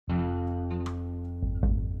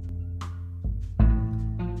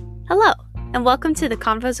Hello, and welcome to the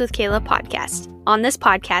Convos with Kayla podcast. On this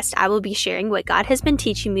podcast, I will be sharing what God has been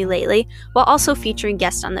teaching me lately, while also featuring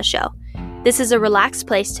guests on the show. This is a relaxed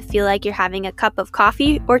place to feel like you're having a cup of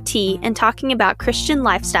coffee or tea and talking about Christian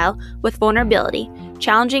lifestyle with vulnerability,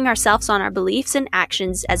 challenging ourselves on our beliefs and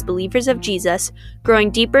actions as believers of Jesus, growing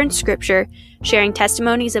deeper in Scripture, sharing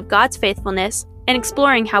testimonies of God's faithfulness, and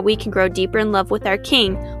exploring how we can grow deeper in love with our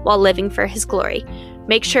King while living for His glory.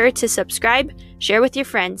 Make sure to subscribe, share with your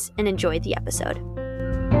friends, and enjoy the episode.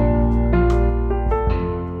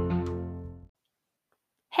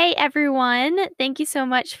 Hey everyone, thank you so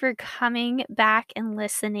much for coming back and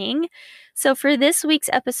listening. So for this week's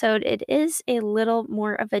episode, it is a little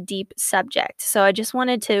more of a deep subject. So I just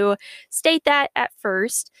wanted to state that at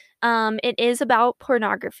first. It is about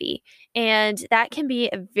pornography, and that can be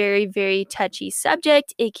a very, very touchy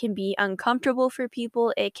subject. It can be uncomfortable for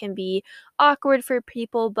people. It can be awkward for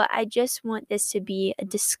people, but I just want this to be a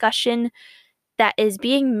discussion that is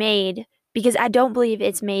being made because I don't believe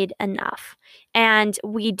it's made enough. And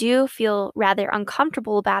we do feel rather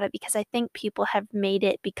uncomfortable about it because I think people have made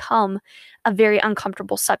it become a very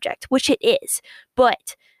uncomfortable subject, which it is.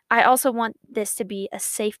 But I also want this to be a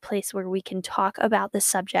safe place where we can talk about the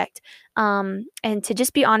subject, and to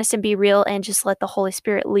just be honest and be real and just let the Holy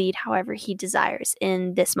Spirit lead however He desires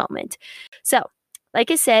in this moment. So,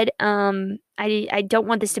 like I said, I don't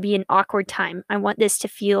want this to be an awkward time. I want this to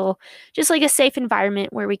feel just like a safe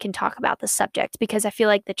environment where we can talk about the subject, because I feel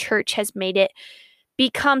like the church has made it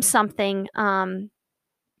become something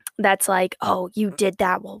that's like, oh, you did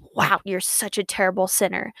that. Well, wow, you're such a terrible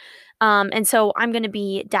sinner. And so I'm going to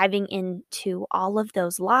be diving into all of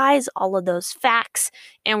those lies, all of those facts,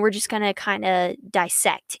 and we're just going to kind of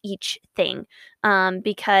dissect each thing,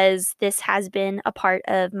 because this has been a part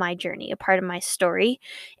of my journey, a part of my story.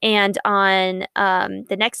 And on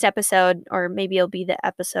the next episode, or maybe it'll be the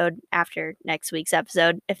episode after next week's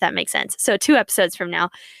episode, if that makes sense. So 2 episodes from now,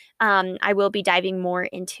 I will be diving more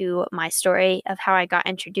into my story of how I got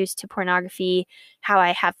introduced to pornography, how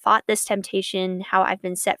I have fought this temptation, how I've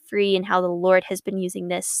been set free, and how the Lord has been using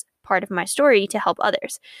this part of my story to help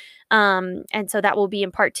others. And so that will be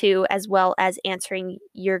in part 2, as well as answering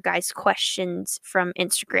your guys' questions from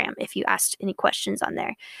Instagram if you asked any questions on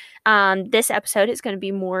there. This episode is going to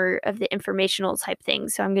be more of the informational type thing.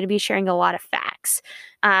 So I'm going to be sharing a lot of facts.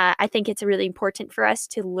 I think it's really important for us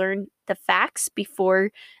to learn the facts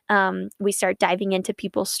before we start diving into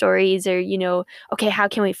people's stories, or, okay, how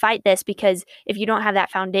can we fight this? Because if you don't have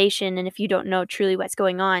that foundation and if you don't know truly what's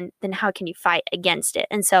going on, then how can you fight against it?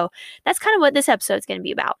 And so that's kind of what this episode is going to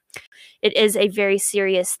be about. It is a very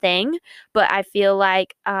serious thing, but I feel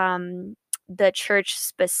like the church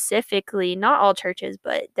specifically, not all churches,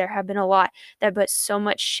 but there have been a lot that put so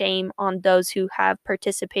much shame on those who have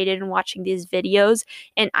participated in watching these videos,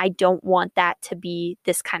 and I don't want that to be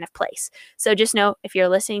this kind of place. So just know, if you're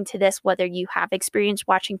listening to this, whether you have experienced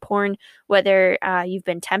watching porn, whether you've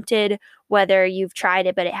been tempted, whether you've tried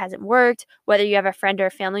it but it hasn't worked, whether you have a friend or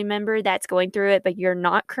a family member that's going through it but you're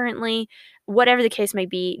not currently, whatever the case may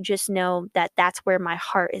be, just know that that's where my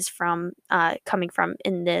heart is coming from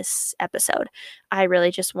in this episode. I really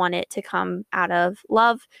just want it to come out of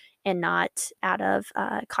love and not out of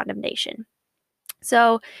condemnation.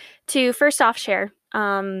 So to first off share,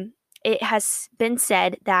 it has been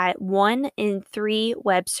said that 1 in 3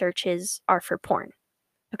 web searches are for porn.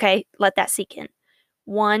 Okay, let that sink in.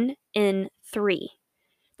 1 in 3.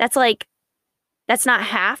 That's not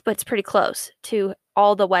half, but it's pretty close to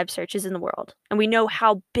all the web searches in the world. And we know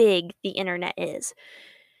how big the internet is.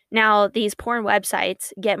 Now, these porn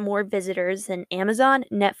websites get more visitors than Amazon,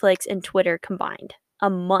 Netflix, and Twitter combined a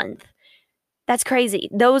month. That's crazy.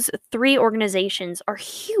 Those 3 organizations are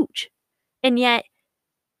huge. And yet,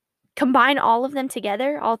 combine all of them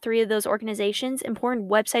together, all 3 of those organizations, and porn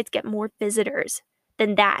websites get more visitors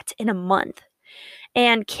than that in a month.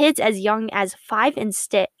 And kids as young as 5 and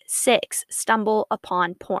 6 stumble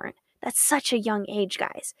upon porn. That's such a young age,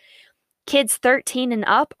 guys. Kids 13 and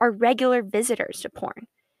up are regular visitors to porn.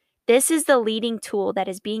 This is the leading tool that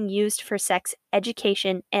is being used for sex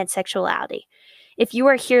education and sexuality. If you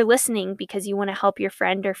are here listening because you want to help your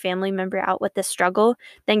friend or family member out with this struggle,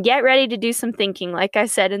 then get ready to do some thinking, like I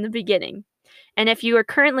said in the beginning. And if you are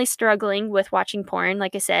currently struggling with watching porn,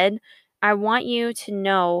 like I said, I want you to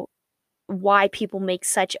know why people make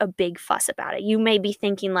such a big fuss about it. You may be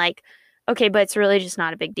thinking like, okay, but it's really just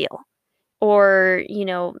not a big deal. Or,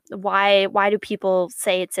 why do people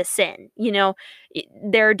say it's a sin?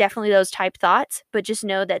 There are definitely those type thoughts, but just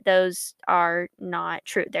know that those are not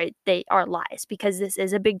true. They are lies, because this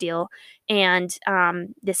is a big deal. And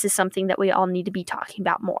this is something that we all need to be talking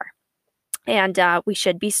about more. And we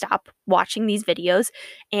should stop watching these videos,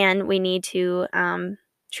 and we need to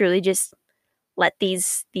truly just let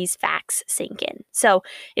these facts sink in. So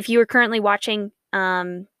if you are currently watching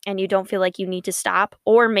and you don't feel like you need to stop,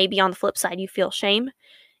 or maybe on the flip side, you feel shame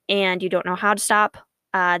and you don't know how to stop,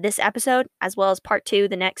 this episode, as well as part 2,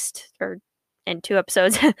 the next, or in 2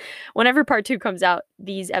 episodes, whenever part 2 comes out,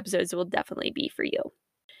 these episodes will definitely be for you.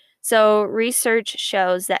 So, research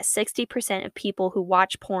shows that 60% of people who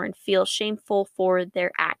watch porn feel shameful for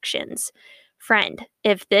their actions. Friend,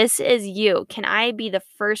 if this is you, can I be the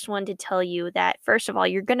first one to tell you that, first of all,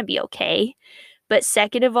 you're going to be okay? But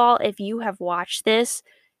second of all, if you have watched this,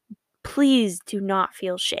 please do not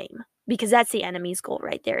feel shame, because that's the enemy's goal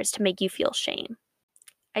right there, is to make you feel shame.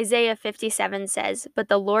 Isaiah 57 says, "But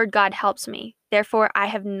the Lord God helps me. Therefore I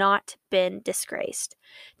have not been disgraced.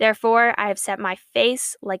 Therefore I have set my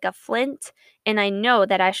face like a flint, and I know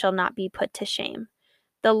that I shall not be put to shame."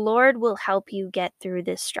 The Lord will help you get through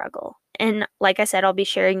this struggle. And like I said, I'll be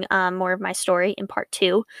sharing more of my story in part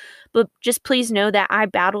 2. But just please know that I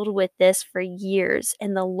battled with this for years,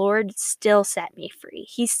 and the Lord still set me free.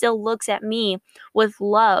 He still looks at me with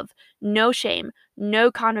love, no shame,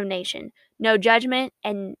 no condemnation, no judgment,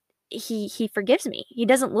 and he forgives me. He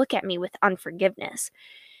doesn't look at me with unforgiveness.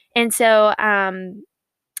 And so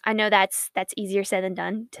I know that's easier said than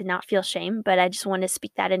done, to not feel shame, but I just want to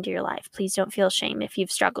speak that into your life. Please don't feel shame if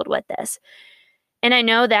you've struggled with this. And I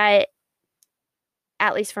know that,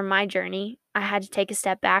 at least from my journey, I had to take a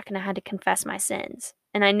step back and I had to confess my sins.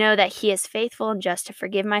 And I know that he is faithful and just to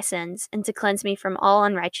forgive my sins and to cleanse me from all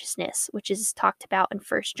unrighteousness, which is talked about in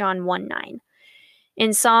 1 John 1:9.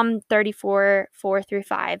 In Psalm 34,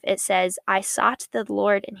 4-5, it says, "I sought the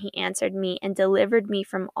Lord and he answered me and delivered me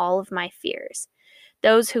from all of my fears.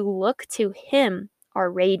 Those who look to him are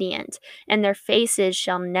radiant, and their faces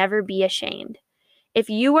shall never be ashamed." If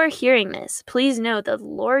you are hearing this, please know that the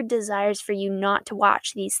Lord desires for you not to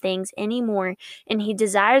watch these things anymore, and he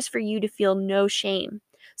desires for you to feel no shame.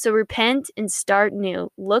 So repent and start new.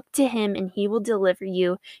 Look to him and he will deliver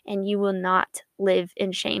you, and you will not live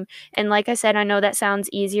in shame. And like I said, I know that sounds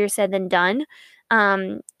easier said than done.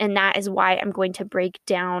 And that is why I'm going to break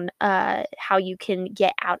down how you can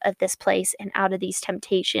get out of this place and out of these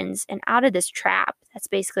temptations and out of this trap. That's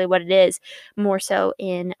basically what it is, more so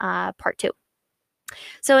in part 2.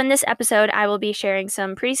 So, in this episode, I will be sharing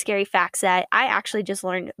some pretty scary facts that I actually just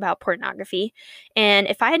learned about pornography. And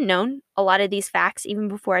if I had known a lot of these facts even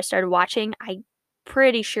before I started watching, I'm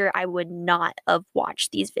pretty sure I would not have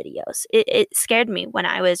watched these videos. It scared me when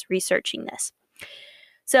I was researching this.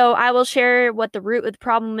 So, I will share what the root of the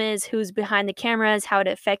problem is, who's behind the cameras, how it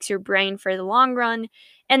affects your brain for the long run.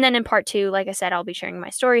 And then in part 2, like I said, I'll be sharing my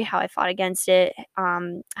story, how I fought against it,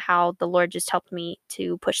 how the Lord just helped me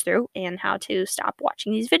to push through, and how to stop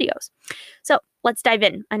watching these videos. So let's dive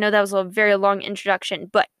in. I know that was a very long introduction,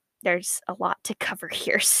 but there's a lot to cover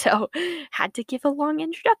here, so had to give a long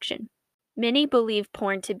introduction. Many believe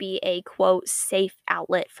porn to be a, quote, safe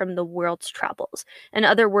outlet from the world's troubles. In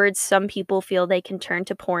other words, some people feel they can turn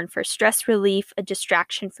to porn for stress relief, a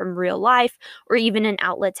distraction from real life, or even an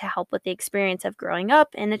outlet to help with the experience of growing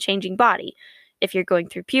up and a changing body. If you're going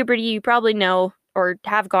through puberty, you probably know, or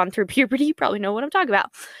have gone through puberty, you probably know what I'm talking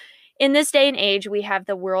about. In this day and age, we have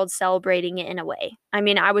the world celebrating it in a way. I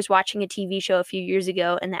mean, I was watching a TV show a few years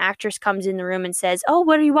ago, and the actress comes in the room and says, "Oh,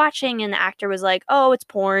 what are you watching?" And the actor was like, "Oh, it's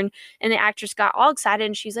porn." And the actress got all excited,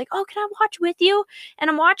 and she's like, "Oh, can I watch with you?" And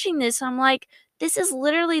I'm watching this, and I'm like, this is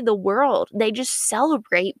literally the world. They just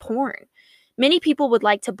celebrate porn. Many people would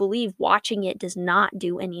like to believe watching it does not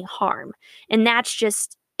do any harm. And that's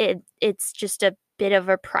just it. It's just a bit of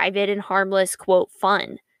a private and harmless, quote,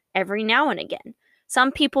 fun every now and again.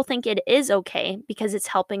 Some people think it is okay because it's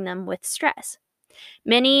helping them with stress.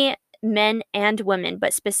 Many men and women,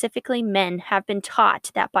 but specifically men, have been taught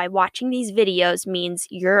that by watching these videos means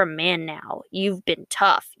you're a man now. You've been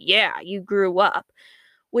tough. Yeah, you grew up.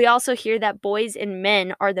 We also hear that boys and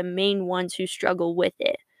men are the main ones who struggle with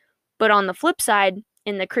it. But on the flip side,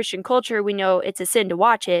 in the Christian culture, we know it's a sin to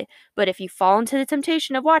watch it, but if you fall into the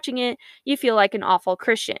temptation of watching it, you feel like an awful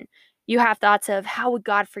Christian. You have thoughts of, how would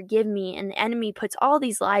God forgive me? And the enemy puts all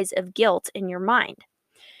these lies of guilt in your mind.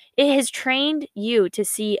 It has trained you to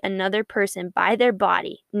see another person by their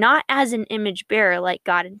body, not as an image bearer like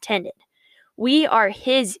God intended. We are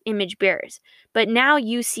his image bearers, but now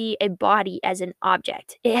you see a body as an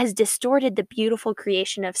object. It has distorted the beautiful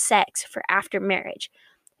creation of sex for after marriage.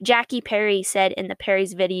 Jackie Perry said in the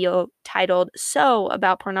Perry's video titled "So"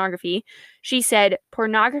 about pornography, she said,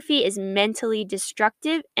 "Pornography is mentally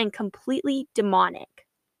destructive and completely demonic."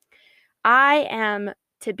 I am,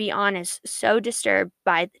 to be honest, so disturbed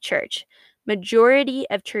by the church. Majority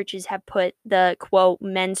of churches have put the quote,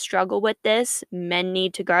 men struggle with this, men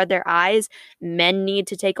need to guard their eyes, men need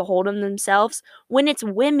to take a hold of themselves, when it's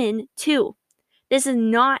women too. This is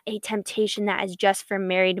not a temptation that is just for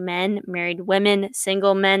married men, married women,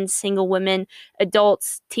 men, single women,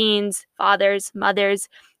 adults, teens, fathers, mothers.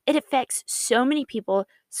 It affects so many people,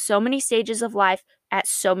 so many stages of life at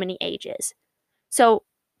so many ages. So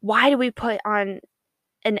why do we put on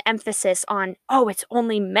an emphasis on, oh, it's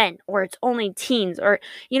only men or it's only teens or,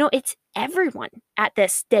 it's everyone at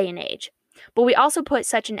this day and age. But we also put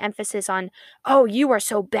such an emphasis on, oh, you are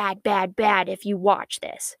so bad, bad, bad if you watch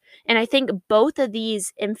this. And I think both of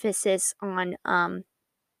these emphasis on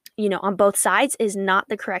both sides is not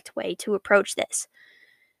the correct way to approach this.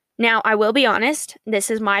 Now, I will be honest,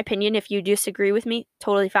 this is my opinion. If you disagree with me,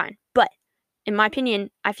 totally fine. But in my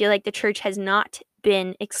opinion, I feel like the church has not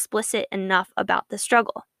been explicit enough about the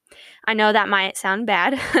struggle. I know that might sound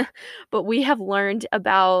bad, but we have learned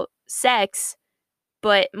about sex,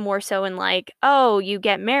 but more so in like, oh, you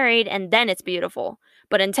get married and then it's beautiful.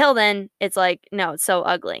 But until then, it's like, no, it's so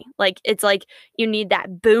ugly. Like, it's like you need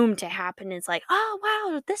that boom to happen. It's like, oh,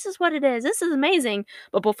 wow, this is what it is. This is amazing.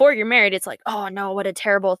 But before you're married, it's like, oh, no, what a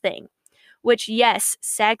terrible thing. Which, yes,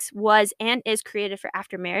 sex was and is created for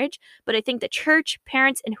after marriage, but I think the church,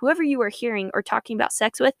 parents, and whoever you are hearing or talking about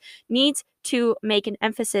sex with needs to make an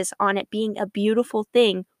emphasis on it being a beautiful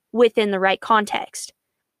thing within the right context.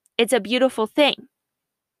 It's a beautiful thing,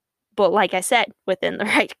 but like I said, within the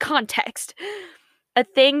right context. A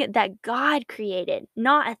thing that God created,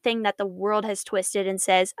 not a thing that the world has twisted and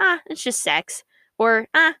says, it's just sex, or,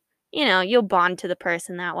 you'll bond to the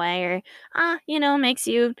person that way, or, makes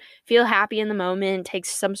you feel happy in the moment, takes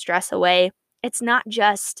some stress away. It's not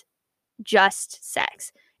just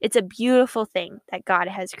sex. It's a beautiful thing that God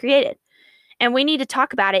has created. And we need to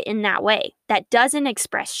talk about it in that way that doesn't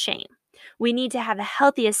express shame. We need to have a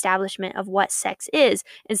healthy establishment of what sex is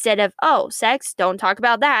instead of, oh, sex, don't talk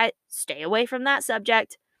about that. Stay away from that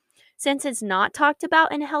subject. Since it's not talked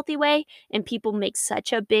about in a healthy way and people make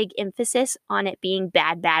such a big emphasis on it being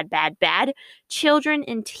bad, bad, bad, bad, children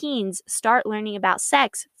and teens start learning about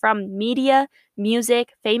sex from media,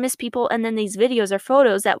 music, famous people, and then these videos or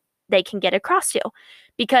photos that they can get across to.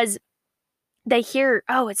 Because they hear,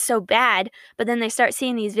 oh, it's so bad, but then they start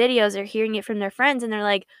seeing these videos or hearing it from their friends and they're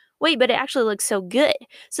like, wait, but it actually looks so good.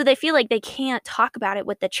 So they feel like they can't talk about it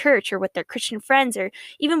with the church or with their Christian friends or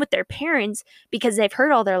even with their parents because they've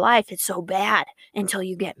heard all their life it's so bad until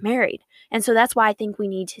you get married. And so that's why I think we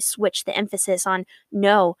need to switch the emphasis on,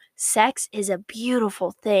 no, sex is a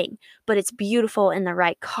beautiful thing, but it's beautiful in the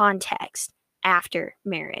right context after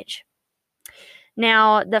marriage.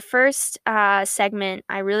 Now, the first segment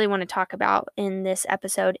I really want to talk about in this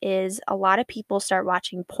episode is a lot of people start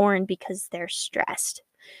watching porn because they're stressed.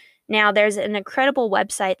 Now, there's an incredible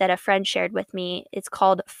website that a friend shared with me. It's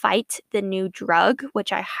called Fight the New Drug,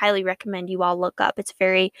 which I highly recommend you all look up. It's a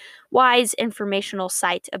very wise, informational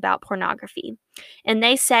site about pornography. And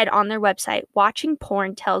they said on their website, watching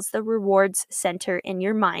porn tells the rewards center in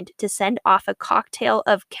your mind to send off a cocktail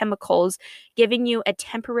of chemicals, giving you a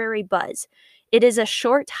temporary buzz. It is a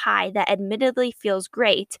short high that admittedly feels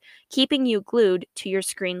great, keeping you glued to your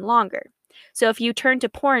screen longer. So if you turn to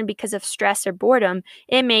porn because of stress or boredom,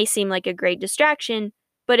 it may seem like a great distraction,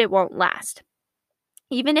 but it won't last.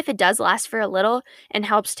 Even if it does last for a little and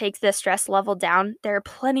helps take the stress level down, there are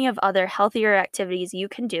plenty of other healthier activities you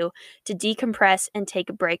can do to decompress and take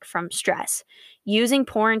a break from stress. Using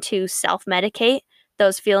porn to self-medicate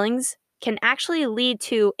those feelings can actually lead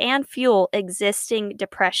to and fuel existing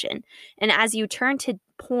depression. And as you turn to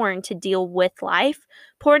porn to deal with life,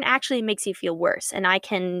 porn actually makes you feel worse. And I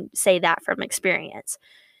can say that from experience.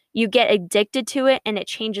 You get addicted to it and it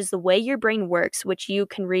changes the way your brain works, which you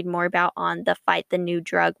can read more about on the Fight the New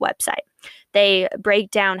Drug website. They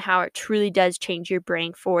break down how it truly does change your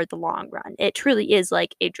brain for the long run. It truly is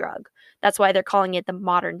like a drug. That's why they're calling it the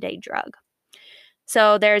modern day drug.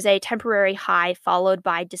 So there's a temporary high followed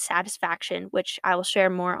by dissatisfaction, which I will share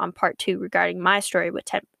more on part 2 regarding my story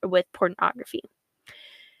with pornography.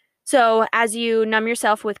 So as you numb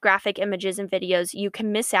yourself with graphic images and videos, you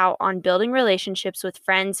can miss out on building relationships with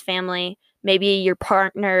friends, family, maybe your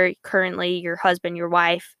partner, currently your husband, your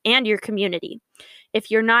wife, and your community. If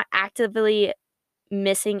you're not actively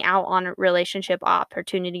missing out on relationship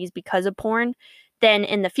opportunities because of porn, then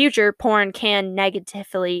in the future, porn can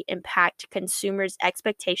negatively impact consumers'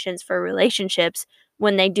 expectations for relationships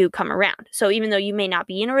when they do come around. So even though you may not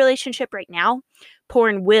be in a relationship right now,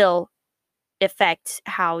 porn will affect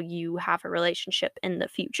how you have a relationship in the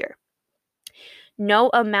future. No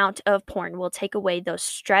amount of porn will take away those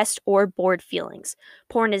stressed or bored feelings.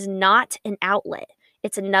 Porn is not an outlet,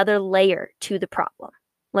 it's another layer to the problem.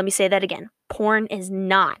 Let me say that again. Porn is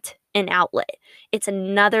not an outlet, it's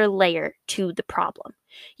another layer to the problem.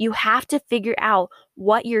 You have to figure out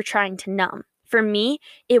what you're trying to numb. For me,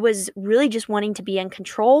 it was really just wanting to be in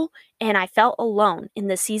control, and I felt alone in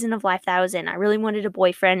the season of life that I was in. I really wanted a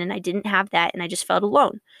boyfriend, and I didn't have that, and I just felt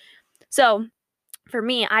alone. So, for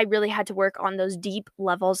me, I really had to work on those deep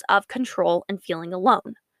levels of control and feeling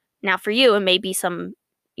alone. Now, for you, it may be some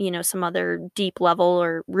other deep level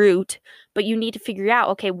or root, but you need to figure out,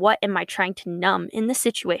 okay, what am I trying to numb in this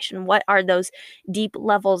situation? What are those deep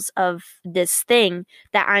levels of this thing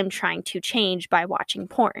that I'm trying to change by watching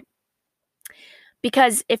porn?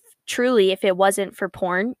 Because if it wasn't for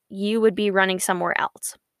porn, you would be running somewhere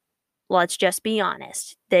else. Let's just be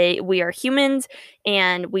honest. We are humans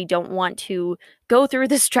and we don't want to go through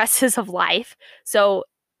the stresses of life. So,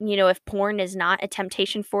 if porn is not a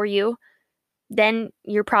temptation for you, then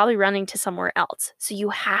you're probably running to somewhere else. So you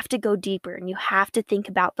have to go deeper and you have to think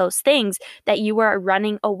about those things that you are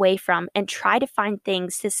running away from and try to find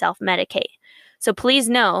things to self-medicate. So please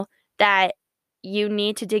know that you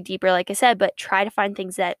need to dig deeper, like I said, but try to find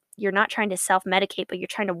things that you're not trying to self-medicate, but you're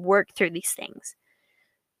trying to work through these things.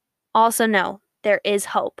 Also know there is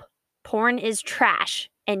hope. Porn is trash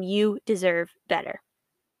and you deserve better.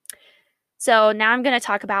 So now I'm going to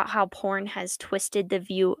talk about how porn has twisted the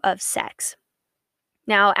view of sex.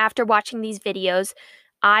 Now, after watching these videos,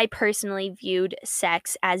 I personally viewed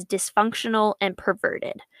sex as dysfunctional and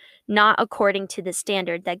perverted, not according to the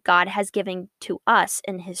standard that God has given to us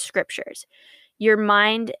in His scriptures. Your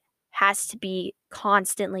mind has to be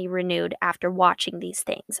constantly renewed after watching these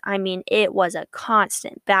things. I mean, it was a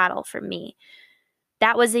constant battle for me.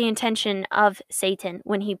 That was the intention of Satan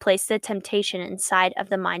when he placed the temptation inside of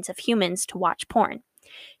the minds of humans to watch porn.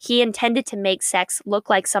 He intended to make sex look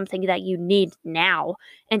like something that you need now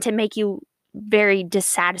and to make you very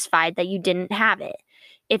dissatisfied that you didn't have it.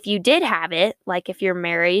 If you did have it, like if you're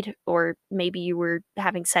married or maybe you were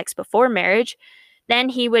having sex before marriage, then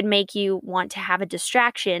he would make you want to have a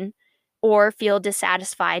distraction or feel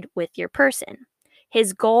dissatisfied with your person.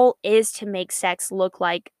 His goal is to make sex look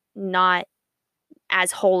like not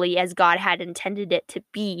as holy as God had intended it to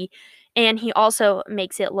be. And he also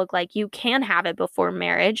makes it look like you can have it before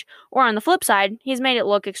marriage. Or on the flip side, he's made it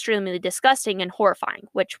look extremely disgusting and horrifying,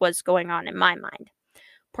 which was going on in my mind.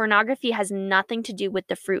 Pornography has nothing to do with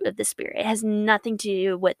the fruit of the Spirit. It has nothing to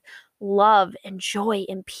do with love and joy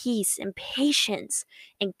and peace and patience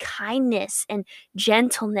and kindness and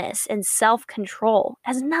gentleness and self-control. It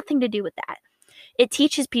has nothing to do with that. It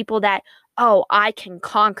teaches people that, oh, I can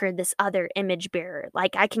conquer this other image bearer.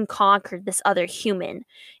 Like I can conquer this other human.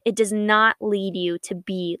 It does not lead you to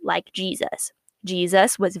be like Jesus.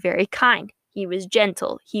 Jesus was very kind. He was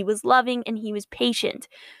gentle. He was loving and he was patient.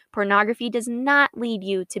 Pornography does not lead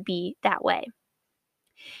you to be that way.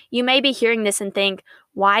 You may be hearing this and think,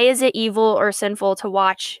 why is it evil or sinful to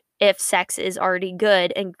watch if sex is already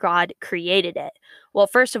good and God created it? Well,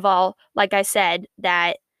 first of all, like I said,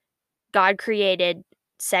 that God created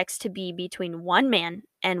sex to be between one man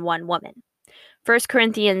and one woman. 1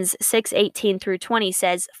 Corinthians 6:18 through 20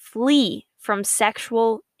 says, flee from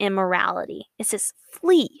sexual immorality. It says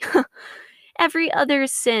flee. Every other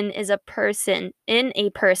sin a person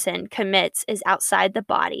commits is outside the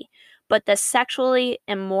body, but the sexually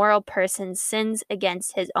immoral person sins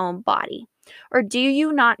against his own body. Or do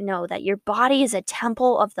you not know that your body is a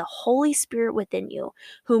temple of the Holy Spirit within you,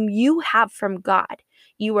 whom you have from God?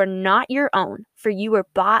 You are not your own, for you were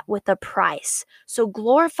bought with a price. So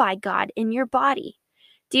glorify God in your body.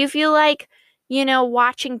 Do you feel like,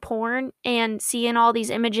 watching porn and seeing all these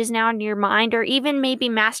images now in your mind, or even maybe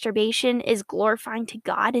masturbation is glorifying to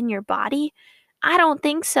God in your body? I don't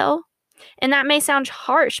think so. And that may sound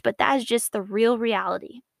harsh, but that is just the real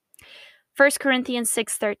reality. 1 Corinthians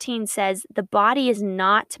 6:13 says, the body is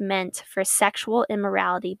not meant for sexual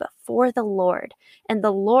immorality, but for the Lord, and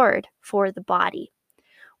the Lord for the body.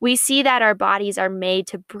 We see that our bodies are made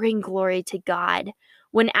to bring glory to God.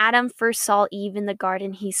 When Adam first saw Eve in the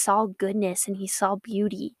garden, he saw goodness and he saw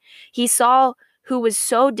beauty. He saw who was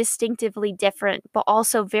so distinctively different, but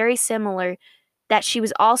also very similar, that she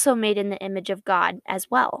was also made in the image of God as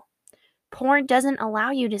well. Porn doesn't allow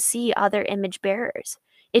you to see other image bearers.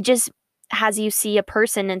 It just has you see a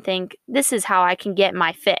person and think, this is how I can get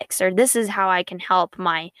my fix, or this is how I can help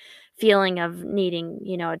my feeling of needing,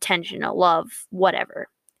 attention, love, whatever.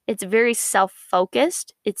 It's very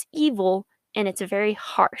self-focused, it's evil, and it's very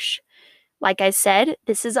harsh. Like I said,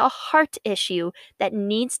 this is a heart issue that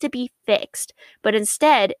needs to be fixed, but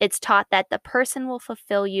instead it's taught that the person will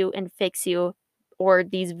fulfill you and fix you, or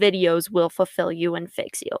these videos will fulfill you and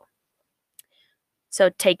fix you. So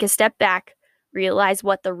take a step back, realize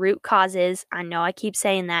what the root cause is. I know I keep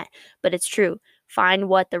saying that, but it's true. Find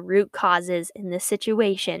what the root cause is in this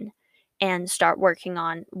situation and start working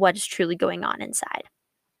on what is truly going on inside.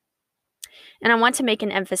 And I want to make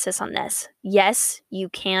an emphasis on this. Yes, you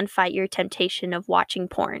can fight your temptation of watching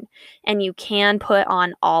porn, and you can put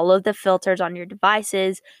on all of the filters on your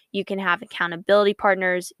devices. You can have accountability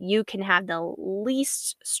partners. You can have the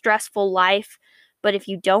least stressful life. But if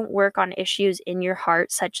you don't work on issues in your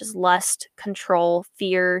heart, such as lust, control,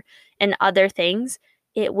 fear, and other things,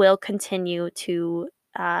 it will continue to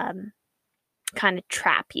kind of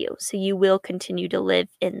trap you. So you will continue to live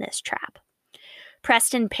in this trap.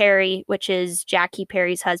 Preston Perry, which is Jackie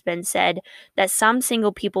Perry's husband, said that some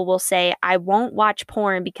single people will say, I won't watch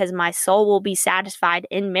porn because my soul will be satisfied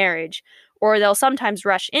in marriage, or they'll sometimes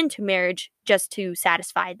rush into marriage just to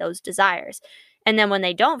satisfy those desires. And then when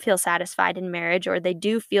they don't feel satisfied in marriage, or they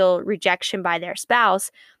do feel rejection by their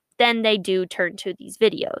spouse, then they do turn to these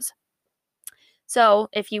videos. So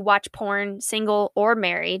if you watch porn, single or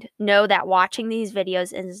married, know that watching these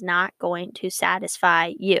videos is not going to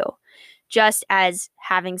satisfy you, just as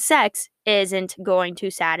having sex isn't going to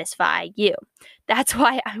satisfy you. That's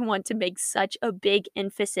why I want to make such a big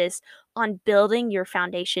emphasis on building your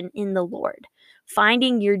foundation in the Lord,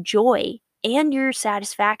 finding your joy and your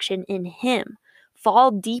satisfaction in Him.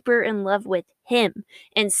 Fall deeper in love with Him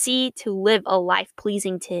and see to live a life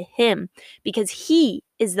pleasing to Him, because He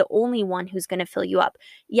is the only one who's going to fill you up.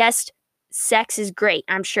 Yes, sex is great.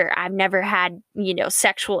 I'm sure I've never had,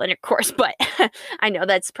 sexual intercourse, but I know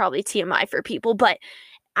that's probably TMI for people, but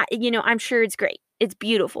I'm sure it's great. It's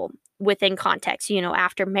beautiful within context,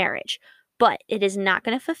 after marriage, but it is not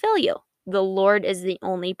going to fulfill you. The Lord is the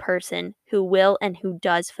only person who will and who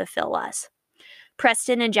does fulfill us.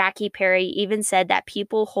 Preston and Jackie Perry even said that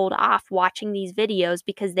people hold off watching these videos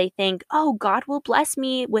because they think, oh, God will bless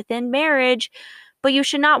me within marriage. But you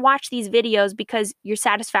should not watch these videos because your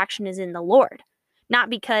satisfaction is in the Lord.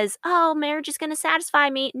 Not because, oh, marriage is going to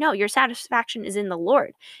satisfy me. No, your satisfaction is in the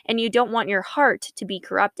Lord, and you don't want your heart to be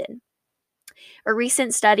corrupted. A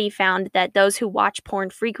recent study found that those who watch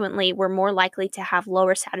porn frequently were more likely to have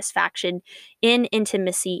lower satisfaction in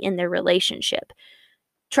intimacy in their relationship.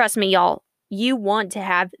 Trust me, y'all. You want to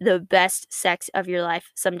have the best sex of your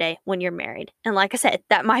life someday when you're married. And like I said,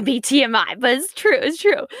 that might be TMI, but it's true. It's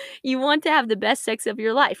true. You want to have the best sex of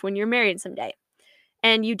your life when you're married someday.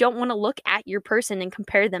 And you don't want to look at your person and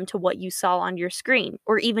compare them to what you saw on your screen,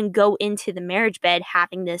 or even go into the marriage bed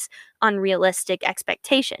having this unrealistic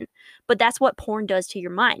expectation. But that's what porn does to your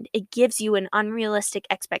mind. It gives you an unrealistic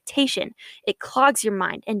expectation. It clogs your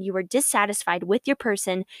mind, and you are dissatisfied with your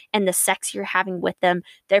person and the sex you're having with them.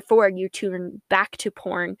 Therefore, you turn back to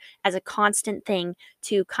porn as a constant thing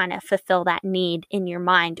to kind of fulfill that need in your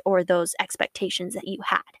mind or those expectations that you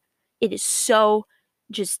had. It is so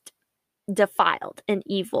just defiled and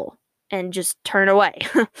evil, and just turn away.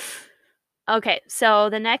 Okay, so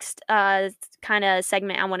the next kind of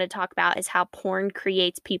segment I want to talk about is how porn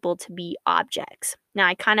creates people to be objects. Now,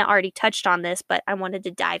 I kind of already touched on this, but I wanted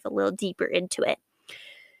to dive a little deeper into it.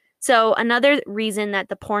 So another reason that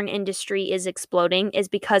the porn industry is exploding is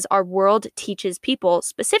because our world teaches people,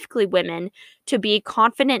 specifically women, to be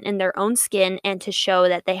confident in their own skin and to show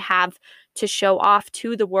that they have to show off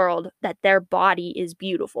to the world that their body is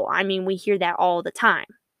beautiful. I mean, we hear that all the time.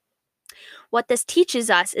 What this teaches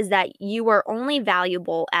us is that you are only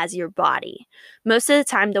valuable as your body. Most of the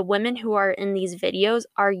time, the women who are in these videos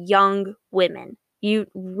are young women. You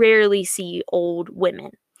rarely see old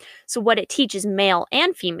women. So what it teaches male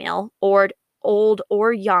and female, or old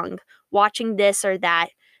or young, watching this or that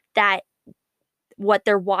what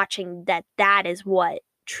they're watching, that is what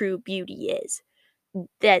true beauty is.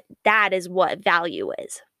 That is what value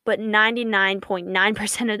is. But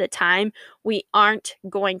 99.9% of the time, we aren't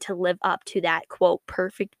going to live up to that, quote,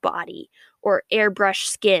 perfect body or airbrush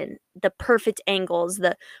skin, the perfect angles,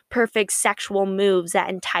 the perfect sexual moves that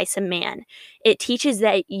entice a man. It teaches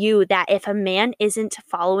that if a man isn't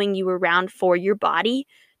following you around for your body,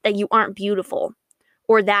 that you aren't beautiful,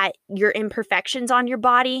 or that your imperfections on your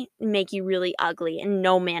body make you really ugly and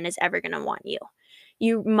no man is ever going to want you.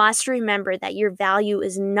 You must remember that your value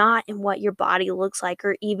is not in what your body looks like,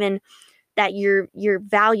 or even that your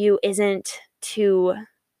value isn't to,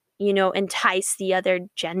 entice the other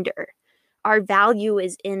gender. Our value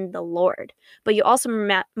is in the Lord. But you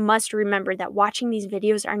also must remember that watching these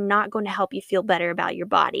videos are not going to help you feel better about your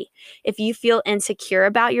body. If you feel insecure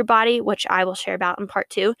about your body, which I will share about in part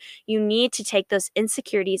 2, you need to take those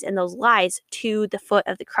insecurities and those lies to the foot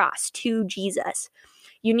of the cross, to Jesus.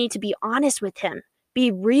 You need to be honest with him,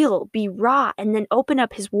 be real, be raw, and then open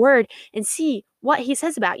up his word and see what he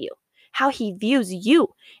says about you, how he views you,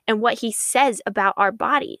 and what he says about our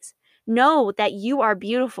bodies. Know that you are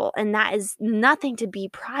beautiful, and that is nothing to be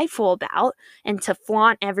prideful about and to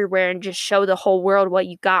flaunt everywhere and just show the whole world what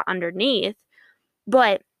you got underneath.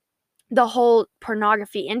 But the whole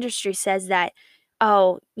pornography industry says that,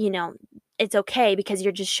 oh, it's okay because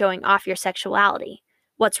you're just showing off your sexuality.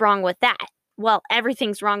 What's wrong with that? Well,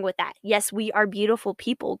 everything's wrong with that. Yes, we are beautiful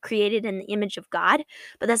people created in the image of God,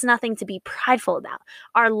 but that's nothing to be prideful about.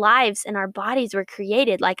 Our lives and our bodies were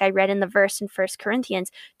created, like I read in the verse in 1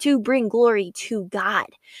 Corinthians, to bring glory to God.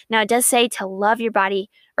 Now, it does say to love your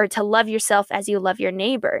body or to love yourself as you love your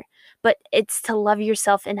neighbor, but it's to love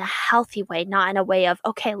yourself in a healthy way, not in a way of,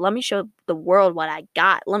 okay, let me show the world what I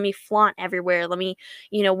got. Let me flaunt everywhere. Let me,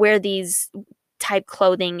 wear these type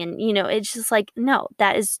clothing. And, it's just like, no,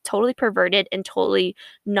 that is totally perverted and totally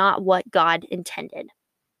not what God intended.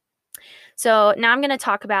 So now I'm going to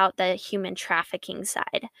talk about the human trafficking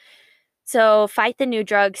side. So Fight the New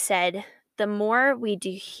Drug said, the more we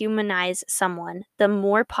dehumanize someone, the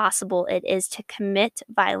more possible it is to commit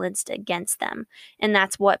violence against them. And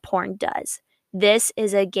that's what porn does. This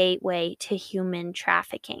is a gateway to human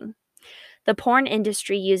trafficking. The porn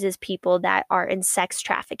industry uses people that are in sex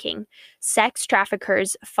trafficking. Sex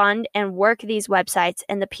traffickers fund and work these websites,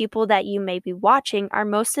 and the people that you may be watching are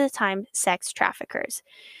most of the time sex traffickers.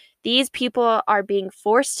 These people are being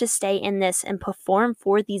forced to stay in this and perform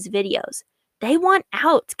for these videos. They want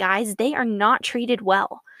out, guys. They are not treated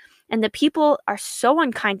well. And the people are so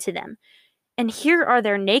unkind to them. And here are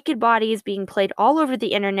their naked bodies being played all over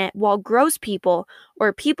the internet while gross people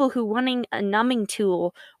or people who wanting a numbing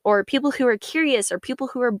tool or people who are curious or people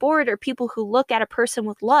who are bored or people who look at a person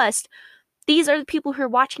with lust, these are the people who are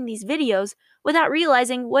watching these videos without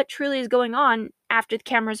realizing what truly is going on after the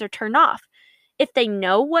cameras are turned off. If they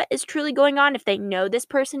know what is truly going on, if they know this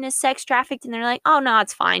person is sex trafficked and they're like, oh no,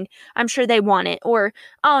 it's fine, I'm sure they want it, or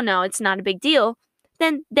oh no, it's not a big deal,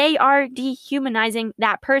 then they are dehumanizing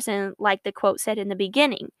that person, like the quote said in the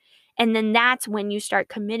beginning. And then that's when you start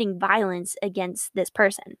committing violence against this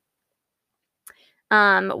person.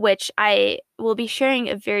 Which I will be sharing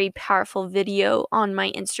a very powerful video on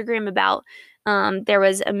my Instagram about. There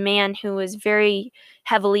was a man who was very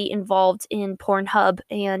heavily involved in Pornhub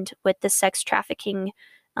and with the sex trafficking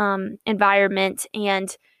environment,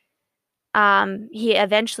 and he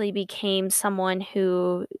eventually became someone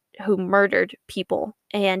who murdered people,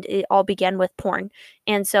 and it all began with porn.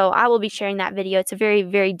 And so I will be sharing that video. It's a very,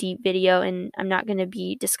 very deep video, and I'm not going to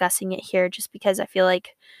be discussing it here just because I feel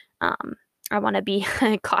like I want to be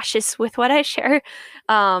cautious with what I share.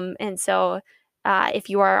 And so if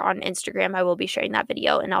you are on Instagram, I will be sharing that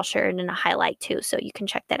video, and I'll share it in a highlight too, so you can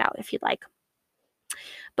check that out if you'd like.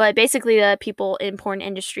 But basically, the people in porn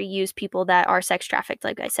industry use people that are sex trafficked,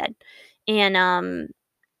 like I said. And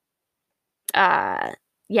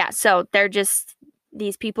so they're just,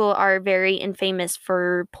 these people are very infamous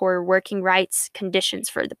for poor working rights conditions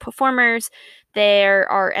for the performers. There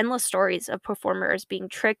are endless stories of performers being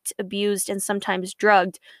tricked, abused, and sometimes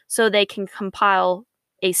drugged so they can compile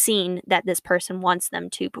a scene that this person wants them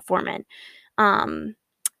to perform in.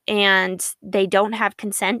 And they don't have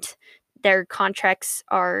consent. Their contracts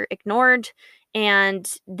are ignored. And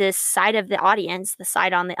this side of the audience, the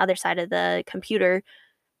side on the other side of the computer,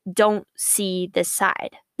 don't see this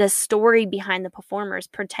side. The story behind the performers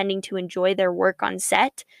pretending to enjoy their work on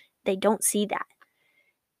set, they don't see that.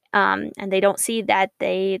 And they don't see that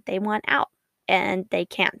they want out, and they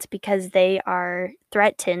can't because they are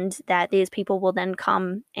threatened that these people will then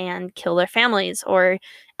come and kill their families or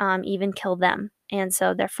even kill them. And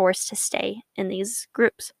so they're forced to stay in these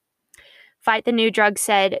groups. Fight the New Drug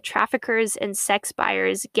said traffickers and sex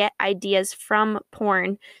buyers get ideas from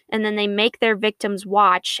porn, and then they make their victims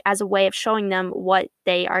watch as a way of showing them what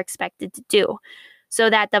they are expected to do, so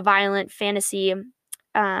that the violent fantasy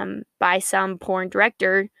by some porn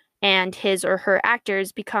director and his or her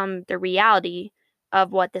actors become the reality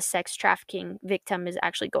of what the sex trafficking victim is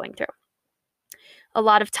actually going through. A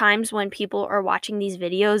lot of times when people are watching these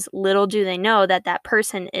videos, little do they know that that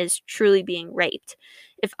person is truly being raped.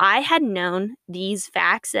 If I had known these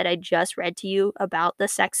facts that I just read to you about the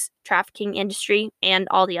sex trafficking industry and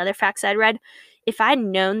all the other facts I'd read, if I'd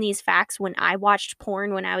known these facts when I watched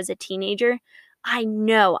porn when I was a teenager, I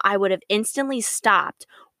know I would have instantly stopped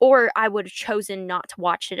or I would have chosen not to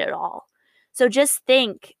watch it at all. So just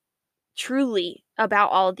think truly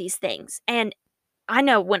about all of these things. And I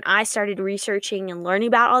know when I started researching and learning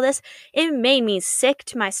about all this, it made me sick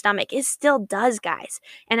to my stomach. It still does, guys.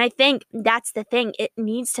 And I think that's the thing. It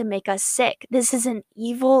needs to make us sick. This is an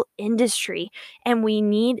evil industry, and we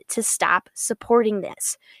need to stop supporting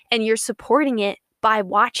this. And you're supporting it by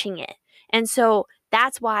watching it. And so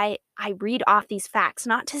that's why I read off these facts,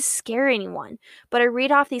 not to scare anyone, but I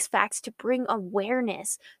read off these facts to bring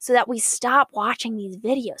awareness so that we stop watching these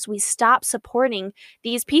videos. We stop supporting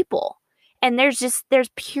these people. And there's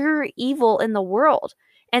pure evil in the world.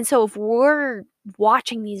 And so if we're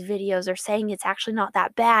watching these videos or saying it's actually not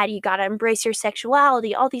that bad, you got to embrace your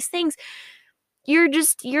sexuality, all these things,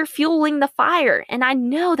 you're fueling the fire. And I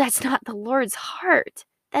know that's not the Lord's heart.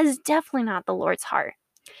 That is definitely not the Lord's heart.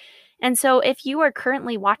 And so if you are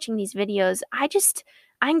currently watching these videos, I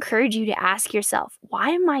encourage you to ask yourself, why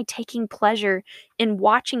am I taking pleasure in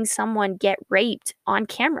watching someone get raped on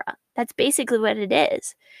camera? That's basically what it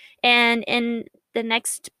is. And in the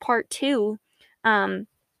next part two,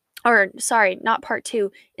 or sorry, not part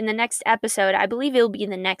two, in the next episode, I believe it'll be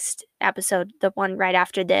in the next episode, the one right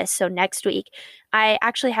after this, so next week, I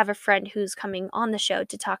actually have a friend who's coming on the show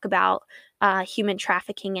to talk about human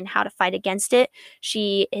trafficking and how to fight against it.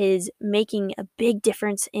 She is making a big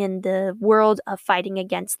difference in the world of fighting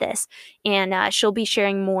against this, and she'll be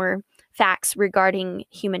sharing more facts regarding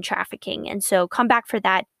human trafficking. And so come back for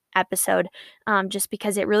that episode, just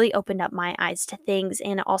because it really opened up my eyes to things,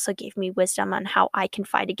 and it also gave me wisdom on how I can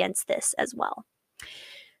fight against this as well.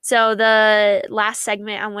 So the last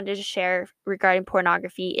segment I wanted to share regarding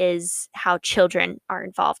pornography is how children are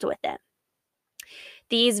involved with it.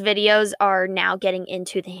 These videos are now getting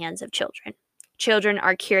into the hands of children. Children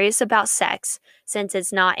are curious about sex since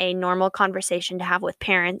it's not a normal conversation to have with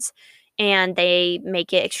parents, and they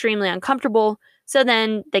make it extremely uncomfortable. So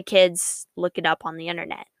then the kids look it up on the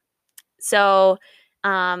internet. So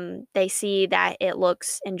they see that it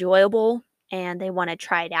looks enjoyable and they want to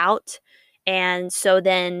try it out. And so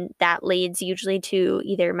then that leads usually to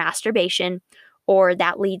either masturbation, or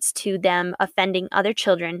that leads to them offending other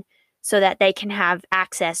children so that they can have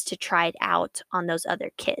access to try it out on those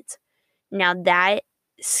other kids. Now that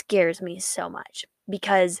scares me so much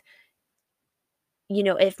because,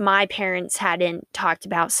 if my parents hadn't talked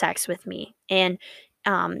about sex with me, and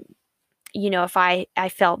if I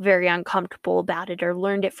felt very uncomfortable about it or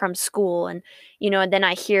learned it from school, and then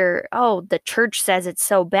I hear, oh, the church says it's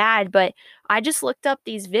so bad, but I just looked up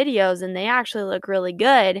these videos and they actually look really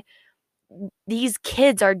good. These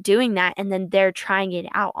kids are doing that, and then they're trying it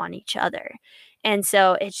out on each other. And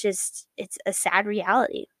so it's a sad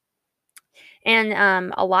reality. And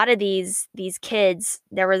a lot of these kids,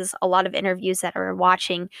 there was a lot of interviews that I were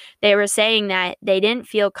watching. They were saying that they didn't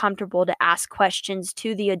feel comfortable to ask questions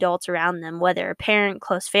to the adults around them, whether a parent,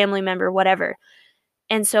 close family member, whatever.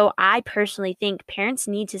 And so I personally think parents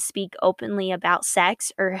need to speak openly about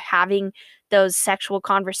sex or having those sexual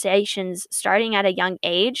conversations starting at a young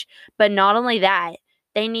age. But not only that,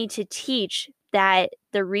 they need to teach that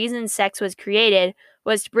the reason sex was created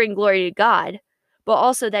was to bring glory to God, but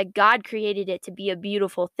also that God created it to be a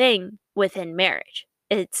beautiful thing within marriage.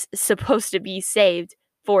 It's supposed to be saved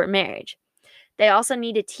for marriage. They also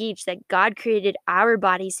need to teach that God created our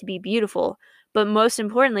bodies to be beautiful, but most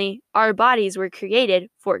importantly, our bodies were created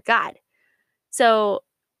for God. So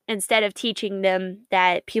instead of teaching them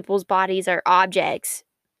that people's bodies are objects,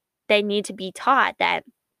 they need to be taught that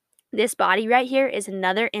this body right here is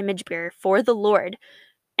another image bearer for the Lord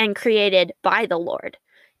and created by the Lord.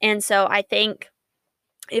 And so I think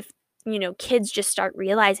if, kids just start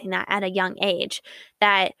realizing that at a young age,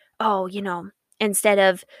 that, instead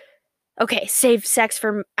of, okay, save sex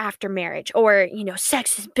for after marriage, or,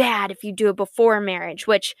 sex is bad if you do it before marriage,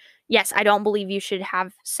 which, yes, I don't believe you should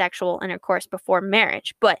have sexual intercourse before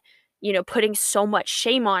marriage, but, putting so much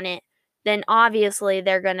shame on it, then obviously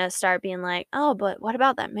they're going to start being like, oh, but what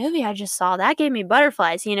about that movie I just saw? That gave me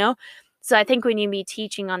butterflies, So I think we need to be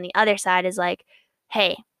teaching on the other side is like,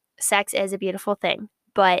 hey, sex is a beautiful thing,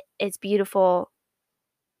 but it's beautiful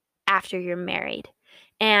after you're married.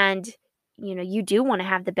 And you do want to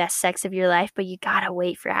have the best sex of your life, but you gotta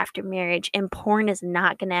wait for after marriage, and porn is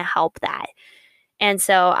not gonna help that. And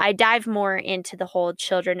so I dive more into the whole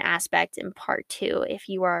children aspect in part 2 if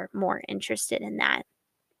you are more interested in that.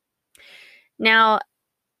 Now,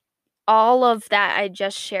 all of that I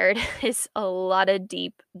just shared is a lot of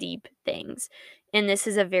deep, deep things. And this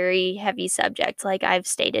is a very heavy subject, like I've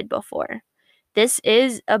stated before. This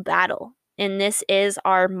is a battle, and this is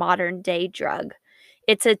our modern day drug.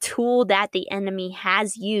 It's a tool that the enemy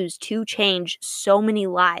has used to change so many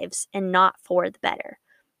lives and not for the better.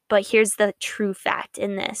 But here's the true fact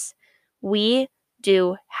in this. We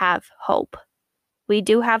do have hope. We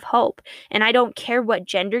do have hope. And I don't care what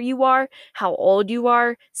gender you are, how old you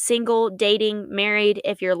are, single, dating, married,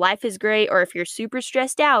 if your life is great or if you're super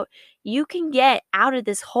stressed out, you can get out of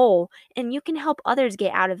this hole and you can help others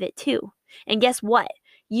get out of it too. And guess what?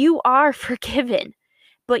 You are forgiven,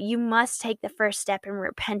 but you must take the first step and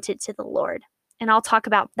repent it to the Lord. And I'll talk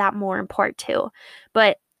about that more in part 2.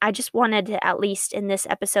 But I just wanted to, at least in this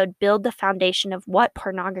episode, build the foundation of what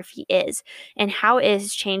pornography is and how it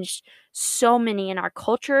has changed so many in our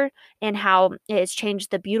culture, and how it has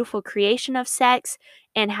changed the beautiful creation of sex,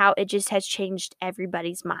 and how it just has changed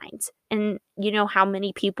everybody's minds. And you know how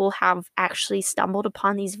many people have actually stumbled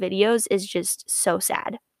upon these videos is just so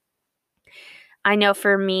sad. I know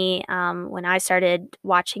for me, when I started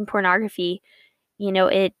watching pornography,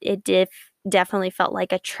 it definitely felt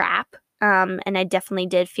like a trap. And I definitely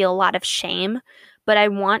did feel a lot of shame. But I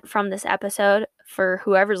want from this episode, for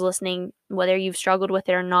whoever's listening, whether you've struggled with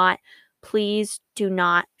it or not, please do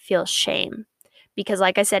not feel shame. Because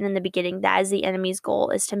like I said in the beginning, that is the enemy's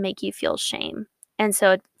goal, is to make you feel shame. And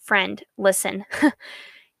so, friend, listen,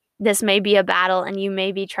 this may be a battle and you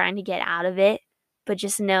may be trying to get out of it, but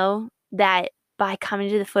just know that by coming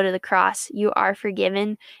to the foot of the cross, you are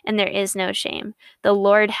forgiven and there is no shame. The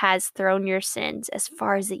Lord has thrown your sins as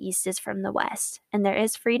far as the east is from the west, and there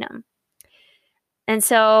is freedom. And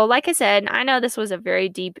so, like I said, I know this was a very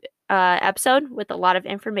deep episode with a lot of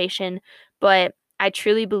information, but I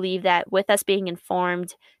truly believe that with us being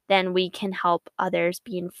informed, then we can help others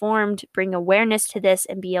be informed, bring awareness to this,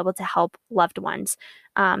 and be able to help loved ones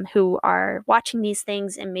who are watching these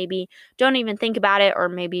things and maybe don't even think about it, or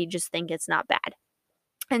maybe just think it's not bad.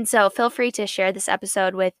 And so feel free to share this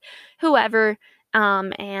episode with whoever,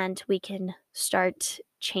 and we can start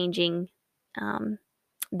changing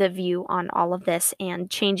the view on all of this and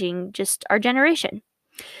changing just our generation.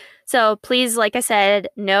 So please, like I said,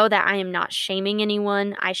 know that I am not shaming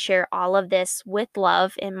anyone. I share all of this with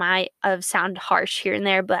love. It might sound harsh here and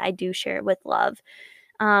there, but I do share it with love.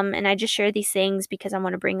 And I just share these things because I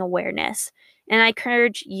want to bring awareness. And I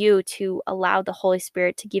encourage you to allow the Holy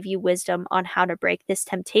Spirit to give you wisdom on how to break this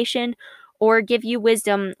temptation, or give you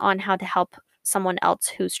wisdom on how to help someone else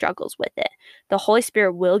who struggles with it. The Holy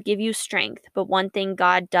Spirit will give you strength, but one thing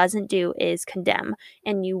God doesn't do is condemn,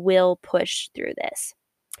 and you will push through this.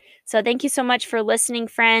 So thank you so much for listening,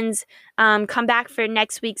 friends. Come back for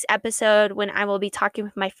next week's episode, when I will be talking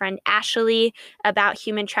with my friend Ashley about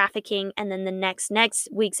human trafficking, and then the next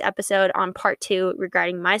week's episode on part 2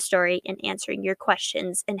 regarding my story and answering your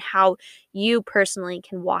questions and how you personally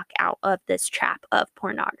can walk out of this trap of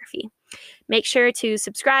pornography. Make sure to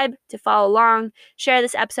subscribe, to follow along, share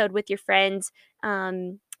this episode with your friends,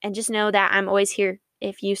 and just know that I'm always here.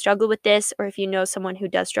 If you struggle with this, or if you know someone who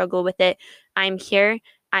does struggle with it, I'm here.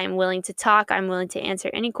 I'm willing to talk. I'm willing to answer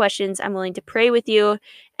any questions. I'm willing to pray with you.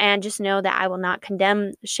 And just know that I will not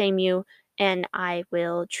condemn, shame you, and I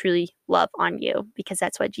will truly love on you, because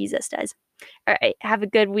that's what Jesus does. All right. Have a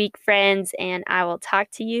good week, friends, and I will talk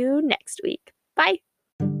to you next week. Bye.